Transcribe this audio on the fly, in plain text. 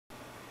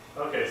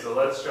Okay, so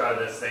let's try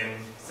this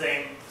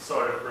same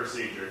sort of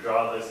procedure.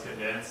 Draw this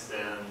condensed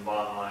and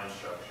bond line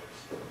structures.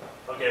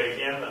 Okay,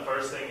 again, the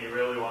first thing you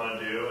really want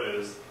to do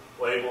is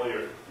label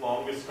your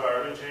longest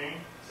carbon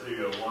chain. So you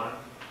go 1,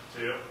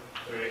 2,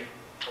 3,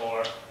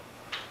 4,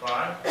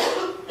 5.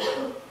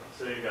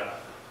 So you got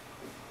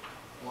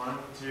 1,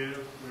 2,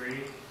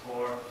 3,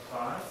 4,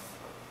 5.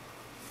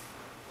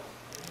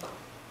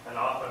 And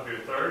off of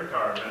your third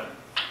carbon,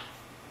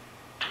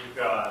 you've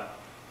got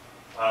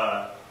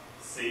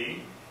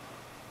C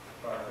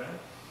carbon,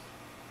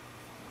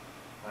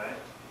 right,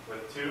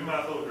 with 2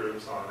 methyl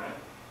groups on it.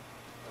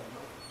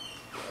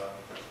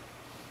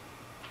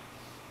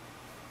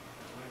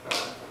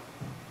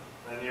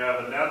 Then you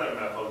have another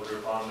methyl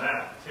group on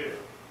that too.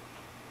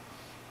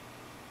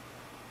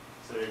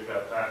 So you've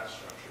got that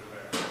structure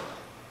there.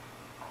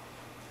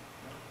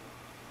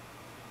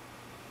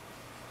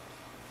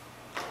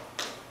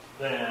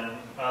 Then,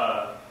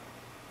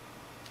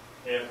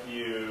 if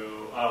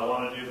you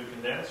want to do the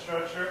condensed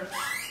structure,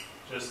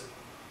 just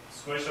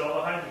squish all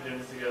the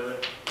hydrogens together.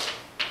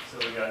 So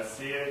we got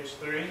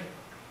CH3,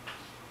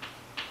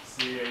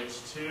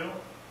 CH2,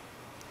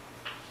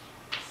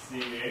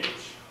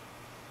 CH,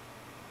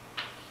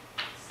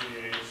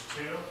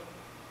 CH2,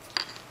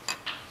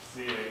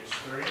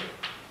 CH3,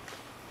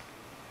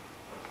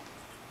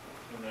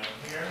 and then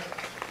here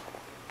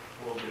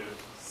we'll do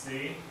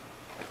C.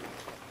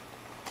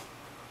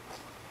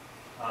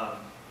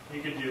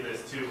 You could do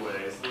this 2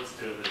 ways. Let's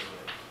do it this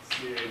way.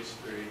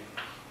 CH3,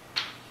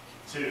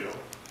 2.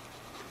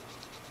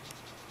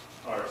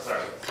 Or,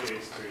 sorry,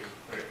 CH3,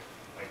 3.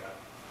 Like that.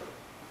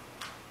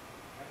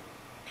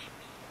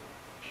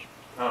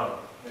 Oh,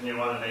 and you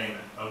want to name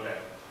it. Okay.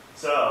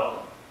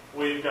 So,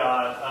 we've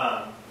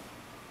got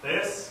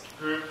this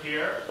group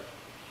here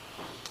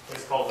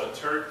is called the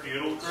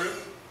tert-butyl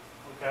group.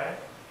 Okay?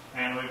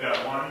 And we've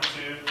got 1,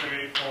 2,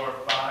 3, 4,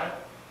 5.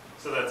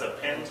 So that's a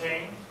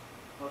pentane.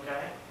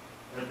 Okay?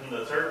 And then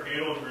the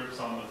tert-butyl group's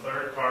on the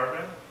third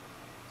carbon.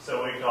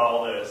 So we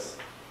call this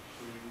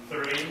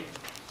 3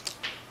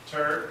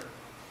 tert-butyl